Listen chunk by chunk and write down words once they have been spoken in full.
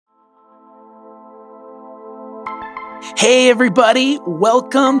Hey, everybody.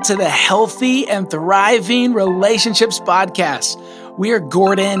 Welcome to the Healthy and Thriving Relationships Podcast. We are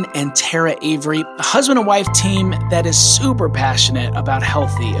Gordon and Tara Avery, a husband and wife team that is super passionate about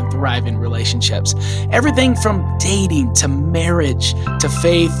healthy and thriving relationships. Everything from dating to marriage to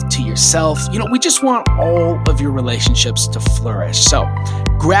faith to yourself. We just want all of your relationships to flourish. So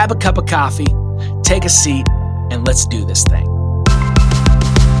grab a cup of coffee, take a seat, and let's do this thing.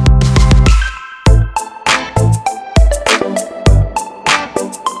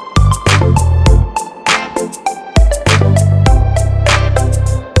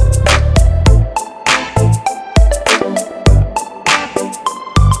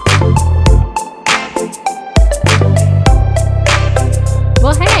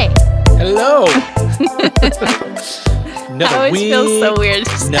 I always feel so weird.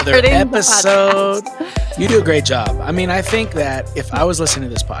 Another episode. You do a great job. I think that if I was listening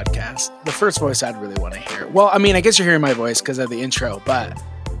to this podcast, the first voice I'd really want to hear. Well, I guess you're hearing my voice because of the intro, but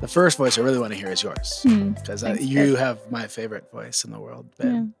the first voice I really want to hear is yours because you have my favorite voice in the world.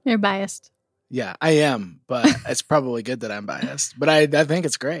 Yeah, you're biased. Yeah, I am, but it's probably good that I'm biased. But I think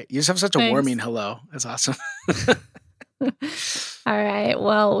it's great. You just have such a warming hello. It's awesome. All right.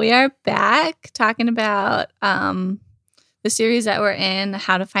 Well, we are back talking about the series that we're in,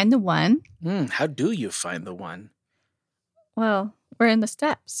 How to Find the One. How do you find the one? Well, we're in the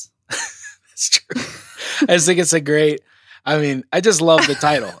steps. That's true. I just think it's a great, I just love the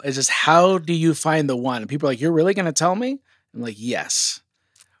title. It's just, how do you find the one? And people are like, you're really going to tell me? I'm like, yes.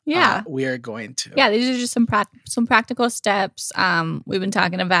 Yeah. We are going to. Yeah, these are just some practical steps we've been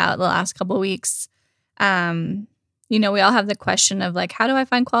talking about the last couple of weeks. We all have the question of like, how do I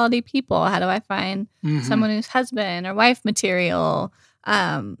find quality people? How do I find someone who's husband or wife material?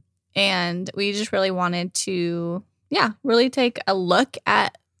 And we just really wanted to, really take a look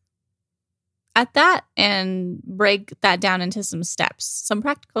at that and break that down into some steps, some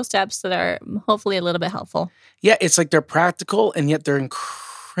practical steps that are hopefully a little bit helpful. Yeah, it's like they're practical and yet they're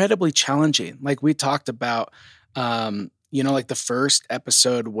incredibly challenging. Like we talked about, like the first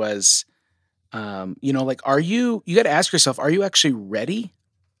episode was, you got to ask yourself, are you actually ready?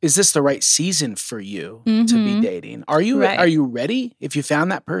 Is this the right season for you to be dating? Are you ready if you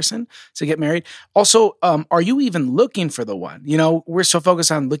found that person to get married? Also, are you even looking for the one? We're so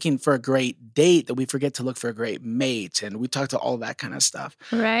focused on looking for a great date that we forget to look for a great mate. And we talked about all that kind of stuff.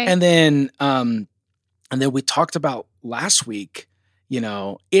 Right. And then we talked about last week,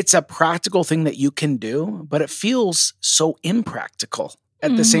 it's a practical thing that you can do, but it feels so impractical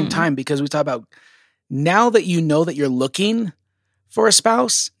at the same time, because we talk about now that you know that you're looking for a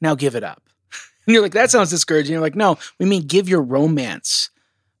spouse, now give it up. And you're like, that sounds discouraging. You're like, no, we mean give your romance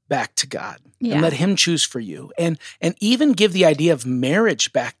back to God and let him choose for you. And even give the idea of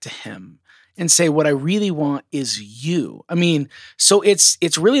marriage back to him and say, what I really want is you. So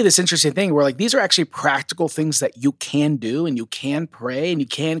it's really this interesting thing where like, these are actually practical things that you can do and you can pray and you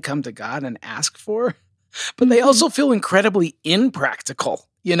can come to God and ask for. But they also feel incredibly impractical,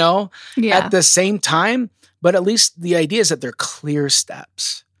 at the same time. But at least the idea is that they're clear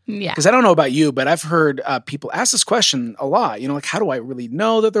steps. Yeah. Because I don't know about you, but I've heard people ask this question a lot. Like, how do I really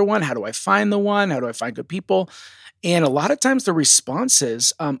know that they're one? How do I find the one? How do I find good people? And a lot of times the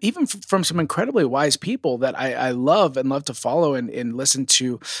responses, even from some incredibly wise people that I love and love to follow and listen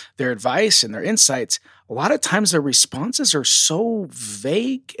to their advice and their insights, a lot of times their responses are so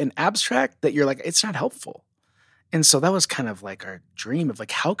vague and abstract that you're like, it's not helpful. And so that was kind of like our dream of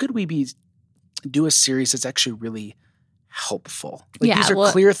like, how could we do a series that's actually really helpful? Like these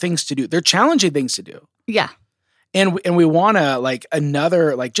are clear things to do. They're challenging things to do. Yeah. And we want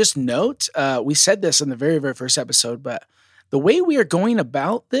to just note, we said this in the very, very first episode, but the way we are going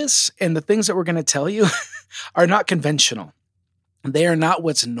about this and the things that we're going to tell you are not conventional. They are not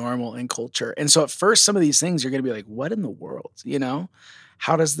what's normal in culture. And so at first, some of these things you're going to be like, what in the world?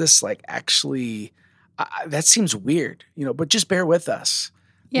 How does this actually, that seems weird, but just bear with us.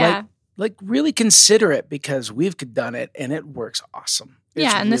 Yeah. Like really consider it because we've done it and it works awesome.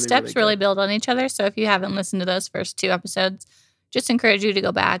 It's and the steps really build on each other. So if you haven't listened to those first two episodes, just encourage you to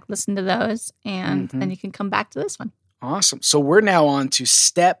go back, listen to those, and then you can come back to this one. Awesome. So we're now on to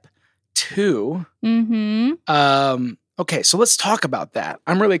step 2. Okay, so let's talk about that.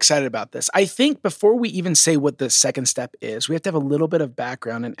 I'm really excited about this. I think before we even say what the second step is, we have to have a little bit of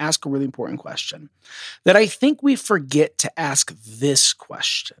background and ask a really important question that I think we forget to ask this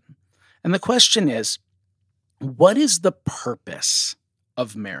question. And the question is, what is the purpose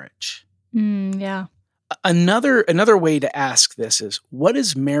of marriage? Another way to ask this is, what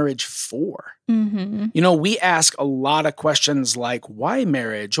is marriage for? We ask a lot of questions like why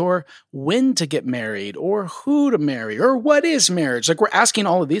marriage, or when to get married, or who to marry, or what is marriage? Like, we're asking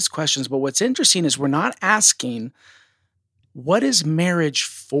all of these questions, but what's interesting is we're not asking, what is marriage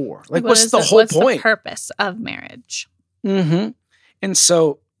for? Like, what's the whole point? What's the purpose of marriage? And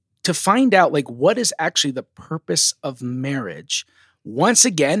so to find out, like, what is actually the purpose of marriage, once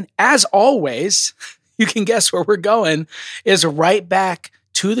again, as always, you can guess where we're going, is right back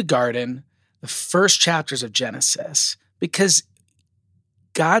to the garden, the first chapters of Genesis, because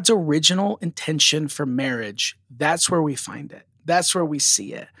God's original intention for marriage, that's where we find it. That's where we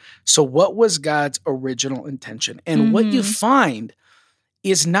see it. So what was God's original intention? And what you find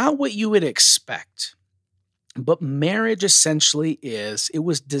is not what you would expect, but marriage essentially it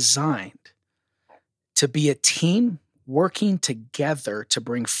was designed to be a team working together to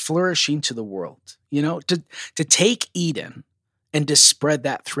bring flourishing to the world, to take Eden and to spread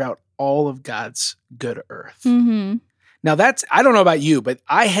that throughout all of God's good earth. Now I don't know about you, but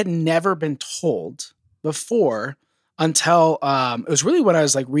I had never been told before until it was really when I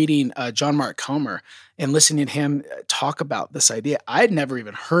was like reading John Mark Comer and listening to him talk about this idea. I'd never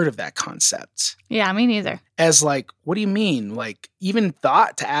even heard of that concept. Yeah, me neither. As like, what do you mean? Like, even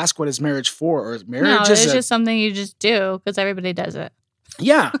thought to ask what is marriage for, or is marriage just something you just do because everybody does it.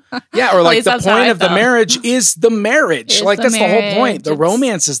 Yeah. Or like the point of the marriage is the marriage. Like, that's the whole point. The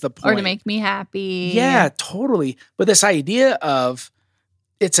romance is the point. Or to make me happy. Yeah, totally. But this idea of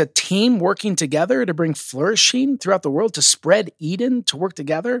it's a team working together to bring flourishing throughout the world, to spread Eden, to work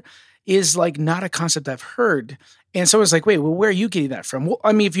together, is like not a concept I've heard. And so I was like, wait, well, where are you getting that from? Well,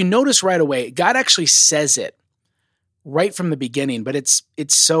 I mean, if you notice right away, God actually says it right from the beginning, but it's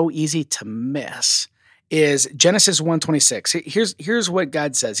so easy to miss. Is Genesis 1:26. Here's what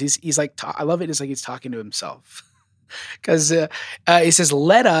God says. He's like, I love it. It's like he's talking to himself. Because he says,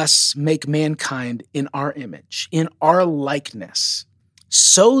 let us make mankind in our image, in our likeness,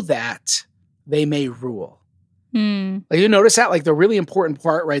 so that they may rule. Like, you notice that? Like, the really important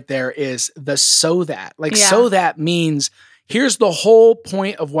part right there is the so that. Like, so that means here's the whole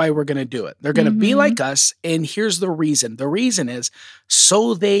point of why we're going to do it. They're going to be like us, and here's the reason. The reason is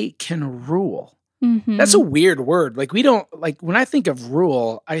so they can rule. That's a weird word. Like, we don't, like, when I think of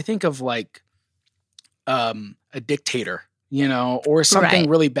rule, I think of like a dictator, or something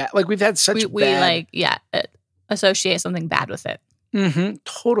really bad. Like, we've had such bad. Associate something bad with it.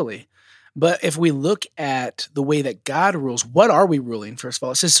 Totally. But if we look at the way that God rules, what are we ruling? First of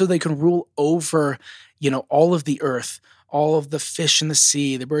all, it says so they can rule over, all of the earth, all of the fish in the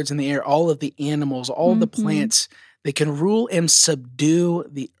sea, the birds in the air, all of the animals, all of the plants. They can rule and subdue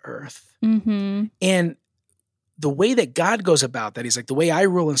the earth. And the way that God goes about that, he's like, the way I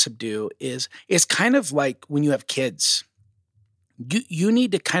rule and subdue is kind of like when you have kids. You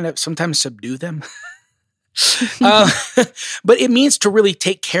need to kind of sometimes subdue them. But it means to really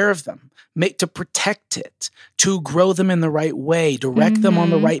take care of them, to protect it, to grow them in the right way, direct them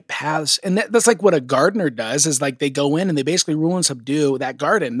on the right paths. And that's like what a gardener does, is like they go in and they basically rule and subdue that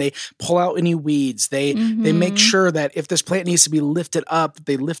garden. They pull out any weeds. They make sure that if this plant needs to be lifted up,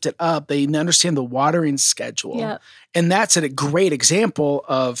 they lift it up. They understand the watering schedule. Yep. And that's a great example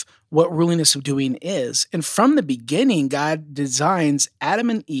of what ruling and subduing is. And from the beginning, God designs Adam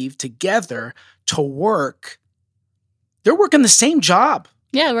and Eve together to work. They're working the same job.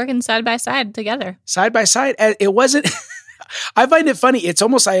 Yeah, working side by side together. Side by side. It wasn't, I find it funny. It's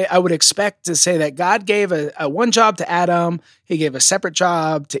almost, I would expect to say that God gave a one job to Adam. He gave a separate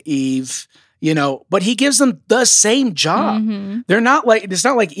job to Eve, but he gives them the same job. They're not like, it's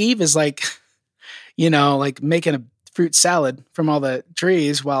not like Eve is like, like making a fruit salad from all the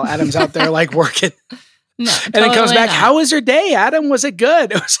trees while Adam's out there like working. No, and then comes back, how was your day, Adam? Was it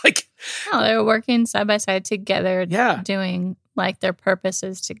good? It was like, no, they were working side by side together, doing like their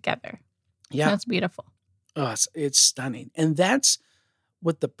purposes together. Yeah. That's beautiful. Oh, it's stunning. And that's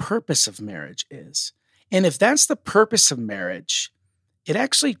what the purpose of marriage is. And if that's the purpose of marriage, it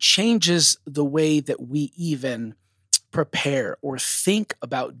actually changes the way that we even prepare or think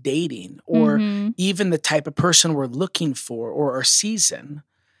about dating, or even the type of person we're looking for, or our season.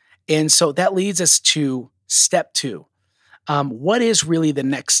 And so that leads us to step 2. What is really the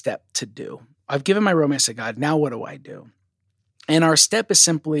next step to do? I've given my romance to God. Now what do I do? And our step is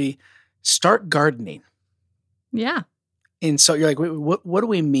simply start gardening. Yeah. And so you're like, wait, what do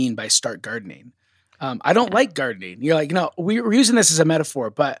we mean by start gardening? I don't like gardening. You're like, no, we're using this as a metaphor,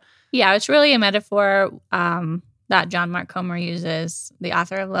 but. Yeah, it's really a metaphor that John Mark Comer uses, the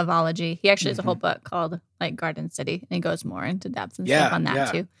author of Loveology. He actually has a whole book called like Garden City, and he goes more into depth and stuff on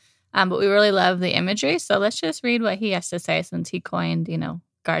that too. But we really love the imagery. So let's just read what he has to say since he coined,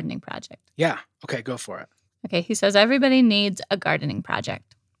 gardening project. Yeah. Okay, go for it. Okay, he says everybody needs a gardening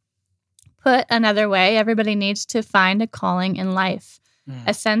project. Put another way, everybody needs to find a calling in life,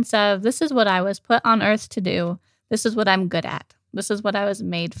 a sense of this is what I was put on earth to do. This is what I'm good at. This is what I was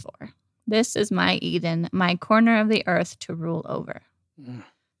made for. This is my Eden, my corner of the earth to rule over.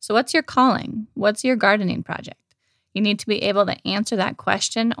 So what's your calling? What's your gardening project? You need to be able to answer that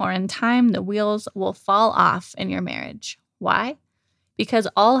question, or in time, the wheels will fall off in your marriage. Why? Because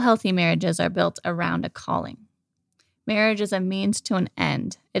all healthy marriages are built around a calling. Marriage is a means to an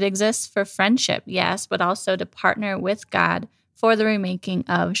end. It exists for friendship, yes, but also to partner with God for the remaking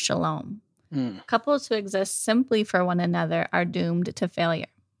of shalom. Couples who exist simply for one another are doomed to failure.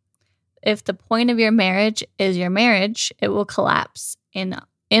 If the point of your marriage is your marriage, it will collapse in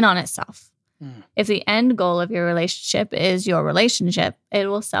on itself. If the end goal of your relationship is your relationship, it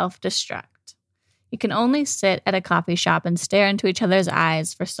will self-destruct. You can only sit at a coffee shop and stare into each other's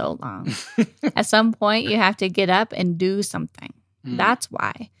eyes for so long. At some point, you have to get up and do something. That's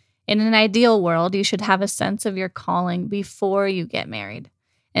why. In an ideal world, you should have a sense of your calling before you get married.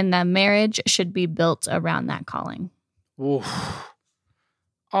 And that marriage should be built around that calling. Oof.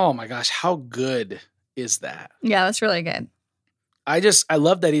 Oh my gosh, how good is that? Yeah, that's really good. I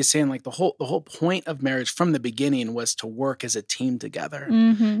love that he's saying like the whole point of marriage from the beginning was to work as a team together,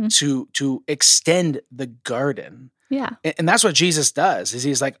 to extend the garden. Yeah. And that's what Jesus does. Is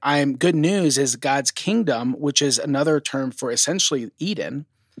he's like, good news is God's kingdom, which is another term for essentially Eden,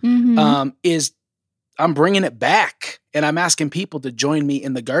 is I'm bringing it back, and I'm asking people to join me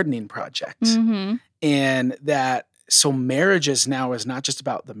in the gardening project. And that so marriages now is not just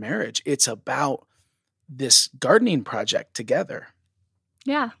about the marriage, it's about this gardening project together.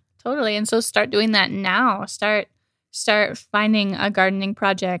 Yeah, totally. And so start doing that now. Start finding a gardening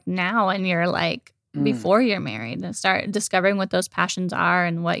project now, and you're like before you're married, and start discovering what those passions are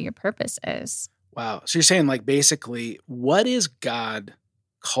and what your purpose is. Wow. So you're saying like basically, what is God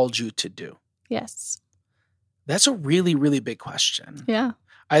called you to do? Yes. That's a really, really big question. Yeah.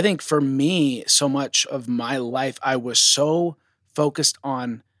 I think for me, so much of my life, I was so focused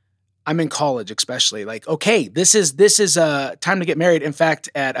on, I'm in college, especially like, okay, this is time to get married. In fact,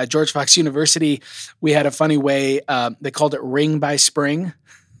 at George Fox University, we had a funny way. They called it ring by spring.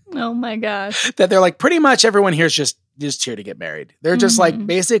 Oh my gosh. That they're like, pretty much everyone here is just here to get married. They're just like,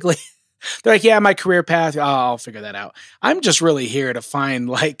 basically, they're like, yeah, my career path, I'll figure that out. I'm just really here to find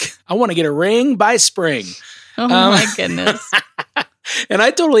like, I want to get a ring by spring. Oh my goodness. And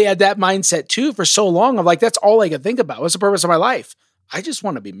I totally had that mindset too for so long of like, that's all I could think about. What's the purpose of my life? I just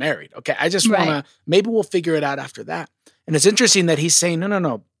want to be married. Okay. I just want to, maybe we'll figure it out after that. And it's interesting that he's saying,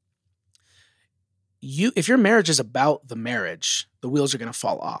 no. If your marriage is about the marriage, the wheels are going to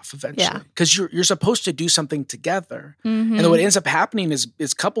fall off eventually because you're supposed to do something together. And then what ends up happening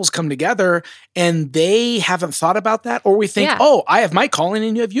is couples come together and they haven't thought about that, or we think, oh, I have my calling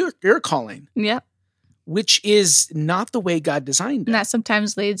and you have your calling. Yep. Which is not the way God designed it. And that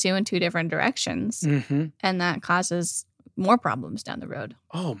sometimes leads you in two different directions. And that causes more problems down the road.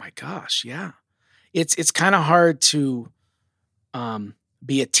 Oh my gosh. Yeah. It's kind of hard to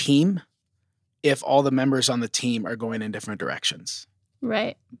be a team if all the members on the team are going in different directions.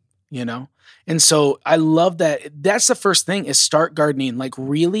 Right. You know? And so I love that. That's the first thing is start gardening. Like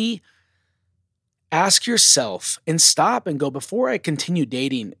really ask yourself and stop and go, before I continue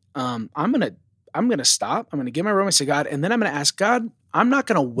dating, I'm going to stop. I'm going to give my romance to God. And then I'm going to ask God, I'm not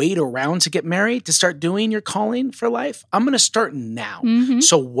going to wait around to get married to start doing your calling for life. I'm going to start now.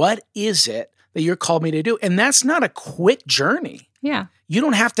 So what is it that you're called me to do? And that's not a quick journey. Yeah. You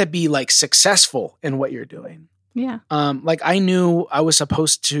don't have to be like successful in what you're doing. Yeah. Like I knew I was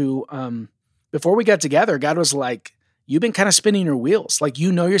supposed to, before we got together, God was like, you've been kind of spinning your wheels. Like,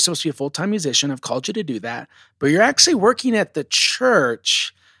 you know, you're supposed to be a full-time musician. I've called you to do that, but you're actually working at the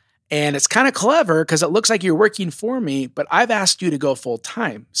church. And it's kind of clever because it looks like you're working for me, but I've asked you to go full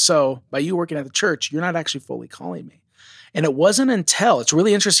time. So by you working at the church, you're not actually fully calling me. And it wasn't until, it's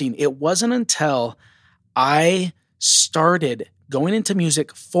really interesting, it wasn't until I started going into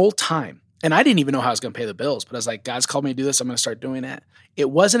music full time. And I didn't even know how I was going to pay the bills, but I was like, God's called me to do this. I'm going to start doing it. It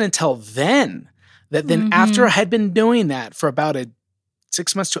wasn't until then that after I had been doing that for about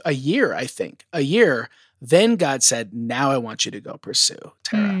 6 months to a year, I think, then God said, now I want you to go pursue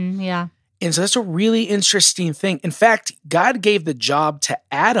Tara. Yeah. And so that's a really interesting thing. In fact, God gave the job to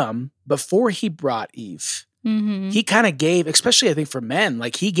Adam before he brought Eve. He kind of gave, especially I think for men,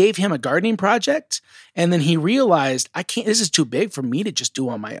 like he gave him a gardening project. And then he realized, this is too big for me to just do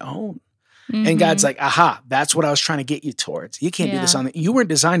on my own. And God's like, aha, that's what I was trying to get you towards. You can't do this you weren't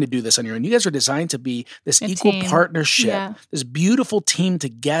designed to do this on your own. You guys were designed to be this equal partnership, this beautiful team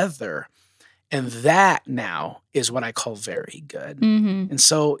together. And that now is what I call very good. And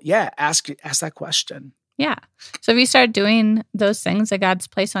so, ask that question. Yeah. So if you start doing those things that God's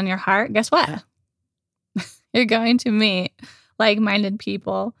placed on your heart, guess what? Yeah. You're going to meet like-minded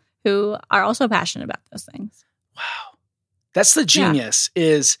people who are also passionate about those things. Wow. That's the genius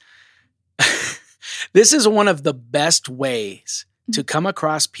is this is one of the best ways to come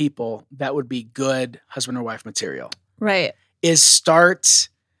across people that would be good husband or wife material. Right. Is start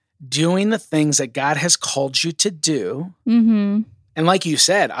doing the things that God has called you to do. And like you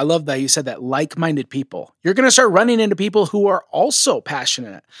said, I love that you said that, like-minded people. You're going to start running into people who are also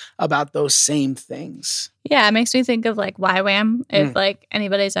passionate about those same things. Yeah, it makes me think of like YWAM. If like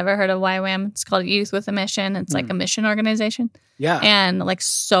anybody's ever heard of YWAM, it's called Youth with a Mission. It's like a mission organization. Yeah. And like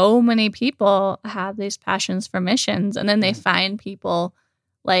so many people have these passions for missions, and then they find people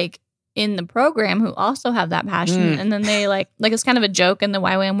like in the program who also have that passion. And then they like it's kind of a joke in the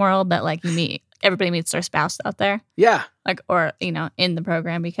YWAM world that like everybody meets their spouse out there. Yeah. Like, or, in the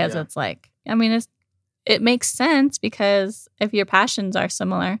program, because it's like, I mean, it makes sense, because if your passions are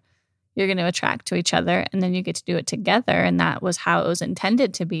similar, you're going to attract to each other, and then you get to do it together. And that was how it was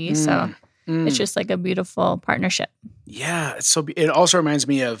intended to be. So it's just like a beautiful partnership. Yeah. It also reminds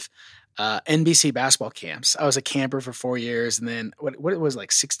me of NBC basketball camps. I was a camper for 4 years, and then what it was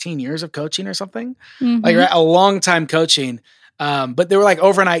like 16 years of coaching or something, like a long time coaching. But they were like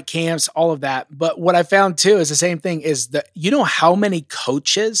overnight camps, all of that. But what I found too is the same thing is that, how many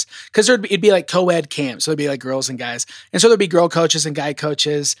coaches, because it'd be like co-ed camps. So it'd be like girls and guys. And so there'd be girl coaches and guy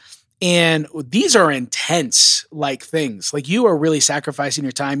coaches. And these are intense like things. Like you are really sacrificing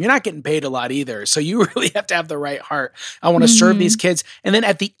your time. You're not getting paid a lot either. So you really have to have the right heart. I want to serve these kids. And then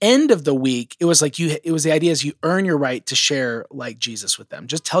at the end of the week, it was like it was the idea is you earn your right to share like Jesus with them.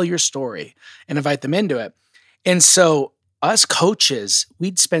 Just tell your story and invite them into it. And so us coaches,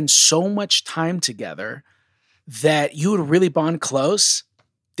 we'd spend so much time together that you would really bond close.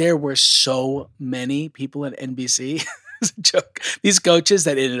 There were so many people at NBC, it's a joke, these coaches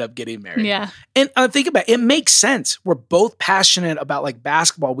that ended up getting married. Yeah. And think about it, it makes sense. We're both passionate about like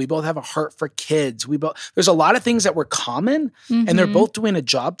basketball. We both have a heart for kids. There's a lot of things that were common, and they're both doing a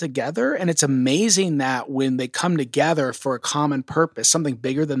job together. And it's amazing that when they come together for a common purpose, something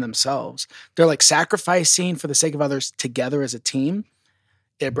bigger than themselves, they're like sacrificing for the sake of others together as a team.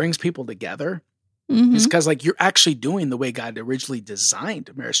 It brings people together. It's because like you're actually doing the way God originally designed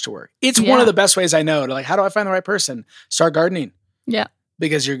marriage to work. It's one of the best ways I know to like, how do I find the right person? Start gardening. Yeah.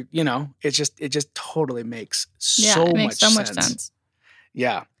 Because it just totally makes so much sense.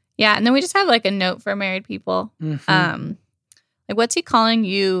 Yeah. Yeah. And then we just have like a note for married people. Like, what's he calling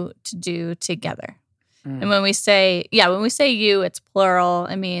you to do together? And when we say you, it's plural.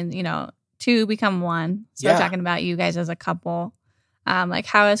 I mean, two become one. So we're talking about you guys as a couple. Like,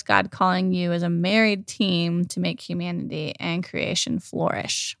 how is God calling you as a married team to make humanity and creation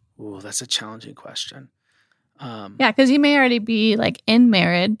flourish? Ooh, that's a challenging question. Because you may already be like in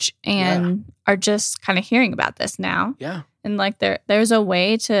marriage and are just kind of hearing about this now. Yeah. And like there's a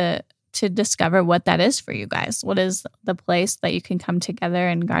way to discover what that is for you guys. What is the place that you can come together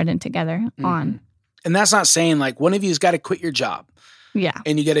and garden together on? And that's not saying like one of you's got to quit your job. Yeah.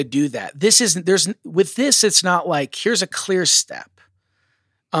 And you got to do that. It's not like, here's a clear step.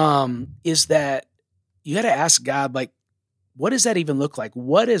 Is that you got to ask God, like, what does that even look like?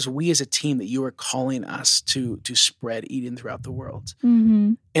 What is we as a team that you are calling us to spread Eden throughout the world?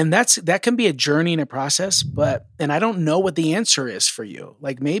 And that can be a journey and a process, and I don't know what the answer is for you.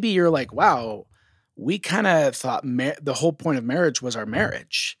 Like maybe you're like, wow, we kind of thought the whole point of marriage was our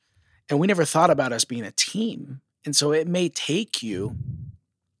marriage, and we never thought about us being a team. And so it may take you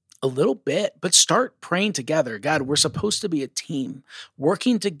a little bit, but start praying together. God, we're supposed to be a team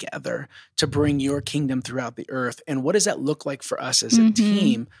working together to bring your kingdom throughout the earth. And what does that look like for us as a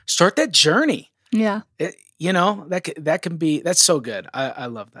team? Start that journey. Yeah. That can be, that's so good. I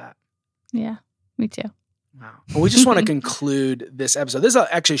love that. Yeah, me too. Wow. Well, we just want to conclude this episode. This is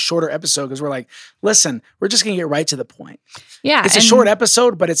actually a shorter episode because we're like, listen, we're just going to get right to the point. Yeah. It's a short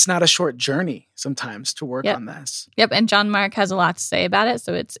episode, but it's not a short journey sometimes to work on this. Yep. And John Mark has a lot to say about it.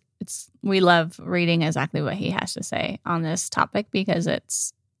 So we love reading exactly what he has to say on this topic because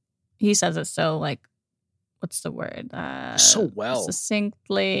he says it so like, what's the word? So well.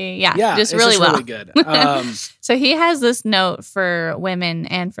 Succinctly. Yeah, just really well. Really good. So he has this note for women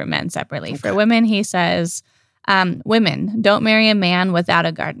and for men separately. Okay. For women, he says, women, don't marry a man without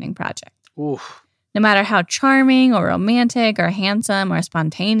a gardening project. Oof. No matter how charming or romantic or handsome or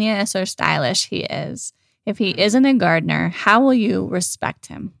spontaneous or stylish he is, if he isn't a gardener, how will you respect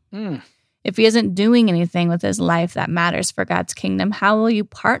him? If he isn't doing anything with his life that matters for God's kingdom, how will you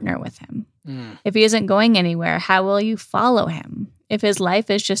partner with him? If he isn't going anywhere, how will you follow him? If his life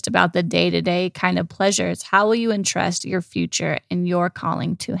is just about the day-to-day kind of pleasures, how will you entrust your future and your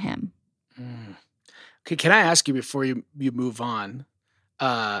calling to him? Okay, can I ask you before you move on,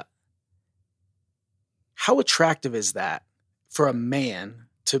 how attractive is that for a man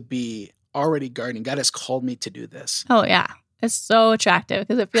to be already gardening? God has called me to do this. Oh, yeah. It's so attractive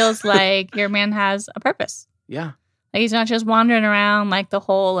because it feels like your man has a purpose. Yeah. Like he's not just wandering around like the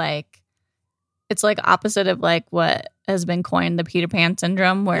whole like, it's like opposite of like what has been coined the Peter Pan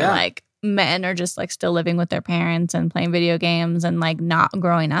syndrome where like men are just like still living with their parents and playing video games and like not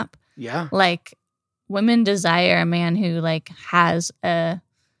growing up. Yeah. Like women desire a man who like has a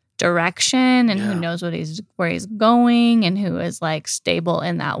direction and who knows where he's going and who is like stable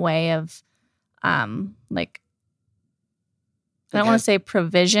in that way of like I don't want to say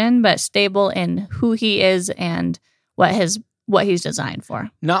provision, but stable in who he is and what he's designed for.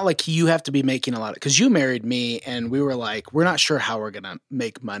 Not like you have to be making a lot because you married me and we were like, we're not sure how we're going to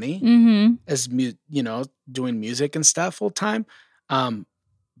make money as, doing music and stuff full time.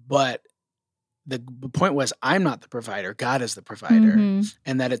 But the point was I'm not the provider. God is the provider.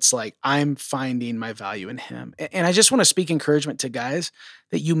 And that it's like, I'm finding my value in him. And I just want to speak encouragement to guys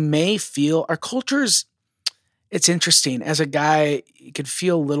that you may feel our culture's, it's interesting. As a guy, it could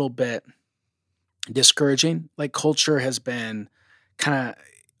feel a little bit discouraging. Like culture has been kind of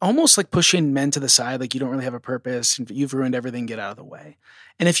almost like pushing men to the side. Like you don't really have a purpose. And you've ruined everything. Get out of the way.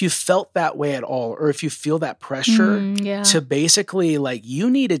 And if you felt that way at all, or if you feel that pressure to basically like you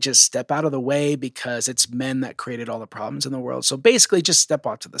need to just step out of the way because it's men that created all the problems in the world. So basically just step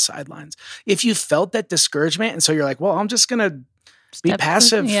off to the sidelines. If you felt that discouragement and so you're like, well, I'm just going to be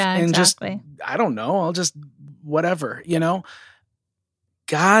passive and just, I don't know, I'll just whatever,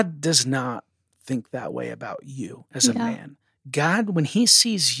 God does not think that way about you as a man. God, when he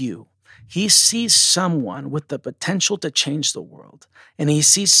sees you, he sees someone with the potential to change the world. And he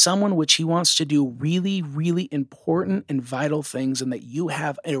sees someone which he wants to do really, really important and vital things and that you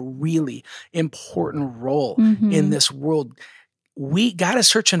have a really important role in this world. God is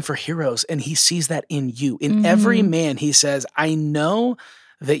searching for heroes and he sees that in you. In every man, he says, I know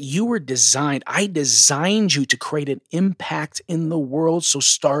that you were designed. I designed you to create an impact in the world. So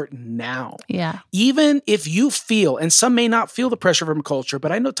start now. Yeah. Even if you feel, and some may not feel the pressure from culture,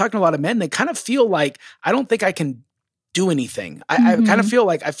 but I know talking to a lot of men, they kind of feel like, I don't think I can do anything. I kind of feel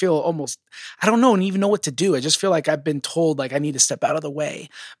like I feel almost, I don't know and even know what to do. I just feel like I've been told like I need to step out of the way.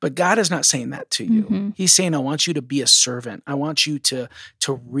 But God is not saying that to you. He's saying, I want you to be a servant. I want you to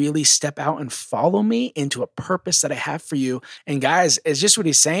really step out and follow me into a purpose that I have for you. And guys, it's just what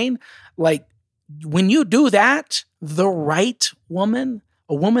he's saying. Like when you do that, the right woman,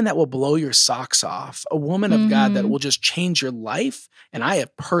 a woman that will blow your socks off, a woman of God that will just change your life. And I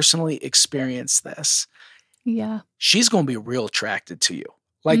have personally experienced this. Yeah. She's going to be real attracted to you.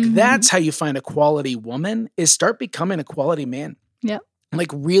 Like that's how you find a quality woman is start becoming a quality man. Yeah.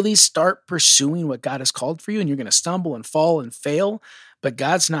 Like really start pursuing what God has called for you and you're going to stumble and fall and fail, but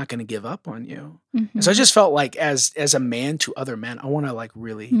God's not going to give up on you. And so I just felt like as a man to other men, I want to like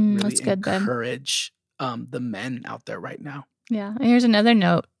really encourage the men out there right now. Yeah. And here's another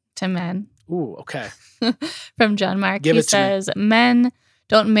note to men. Ooh, okay. From John Mark. He says, men,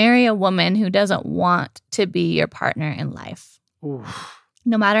 don't marry a woman who doesn't want to be your partner in life. Ooh.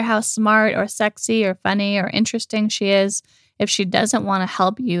 No matter how smart or sexy or funny or interesting she is, if she doesn't want to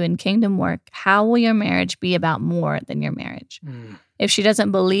help you in kingdom work, how will your marriage be about more than your marriage? If she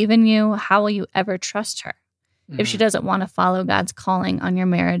doesn't believe in you, how will you ever trust her? If she doesn't want to follow God's calling on your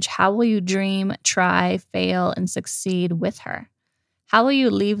marriage, how will you dream, try, fail, and succeed with her? How will you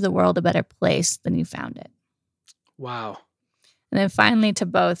leave the world a better place than you found it? Wow. And then finally to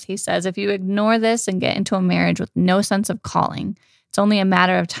both, he says, if you ignore this and get into a marriage with no sense of calling, it's only a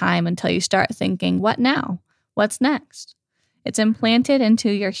matter of time until you start thinking, what now? What's next? It's implanted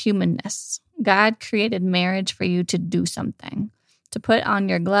into your humanness. God created marriage for you to do something, to put on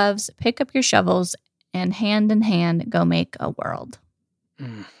your gloves, pick up your shovels, and hand in hand, go make a world.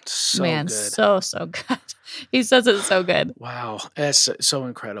 So Man, good. So good. He says it's so good. Wow. That's so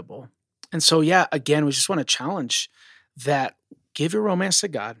incredible. And so, yeah, again, we just want to challenge that. Give your romance to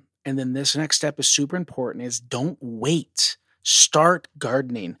God. And then this next step is super important is don't wait. Start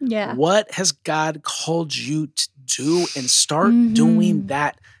gardening. Yeah. What has God called you to do? And start doing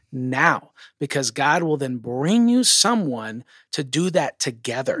that now because God will then bring you someone to do that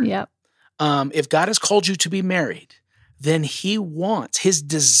together. Yep. if God has called you to be married, then he wants, his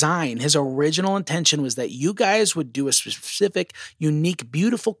design, his original intention was that you guys would do a specific, unique,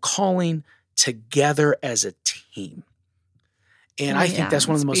 beautiful calling together as a team. And I think that's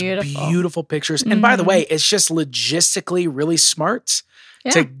one of the most beautiful pictures. And by the way, it's just logistically really smart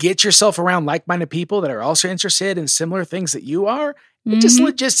to get yourself around like-minded people that are also interested in similar things that you are. It's just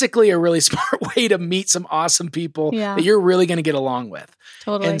logistically a really smart way to meet some awesome people that you're really going to get along with.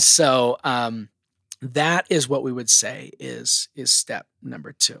 Totally. And so that is what we would say is step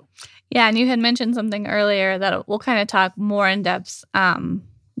number 2. Yeah, and you had mentioned something earlier that we'll kind of talk more in depth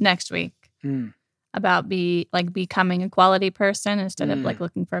next week about becoming a quality person instead of like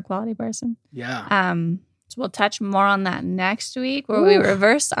looking for a quality person. Yeah. So we'll touch more on that next week where we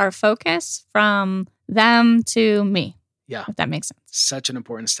reverse our focus from them to me. Yeah. If that makes sense. Such an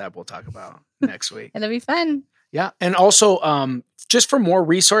important step we'll talk about next week. It'll be fun. Yeah. And also, just for more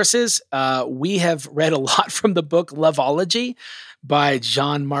resources, we have read a lot from the book Loveology by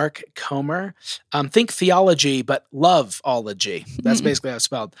John Mark Comer. Think theology, but loveology. That's basically how it's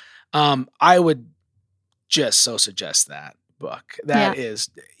spelled. I would just so suggest that book.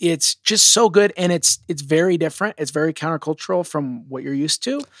 It's just so good. And it's very different. It's very countercultural from what you're used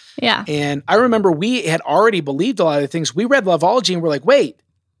to. Yeah. And I remember we had already believed a lot of the things. We read Loveology and we're like, wait,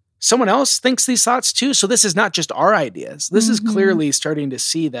 someone else thinks these thoughts too. So this is not just our ideas. This is clearly starting to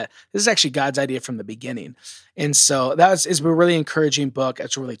see that this is actually God's idea from the beginning. And so it's a really encouraging book.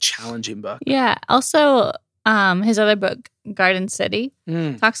 It's a really challenging book. Yeah. Also, his other book, Garden City,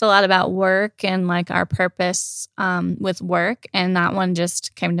 talks a lot about work and like our purpose with work. And that one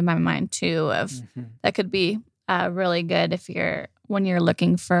just came to my mind too that could be really good when you're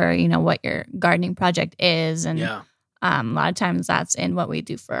looking for, what your gardening project is. And a lot of times that's in what we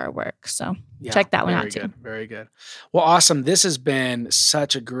do for our work. So check that one out too. Very good. Well, awesome. This has been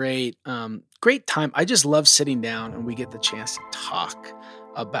such a great time. I just love sitting down and we get the chance to talk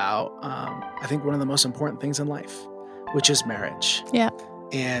about, I think one of the most important things in life, which is marriage. Yeah.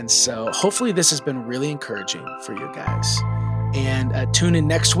 And so hopefully this has been really encouraging for you guys. And tune in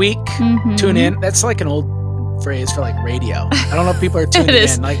next week. Tune in. That's like an old phrase for like radio. I don't know if people are tuning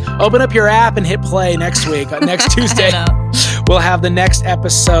in. Like, open up your app and hit play next week. Next Tuesday, we'll have the next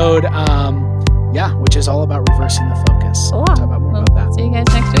episode. Which is all about reversing the focus. Cool. We'll talk about more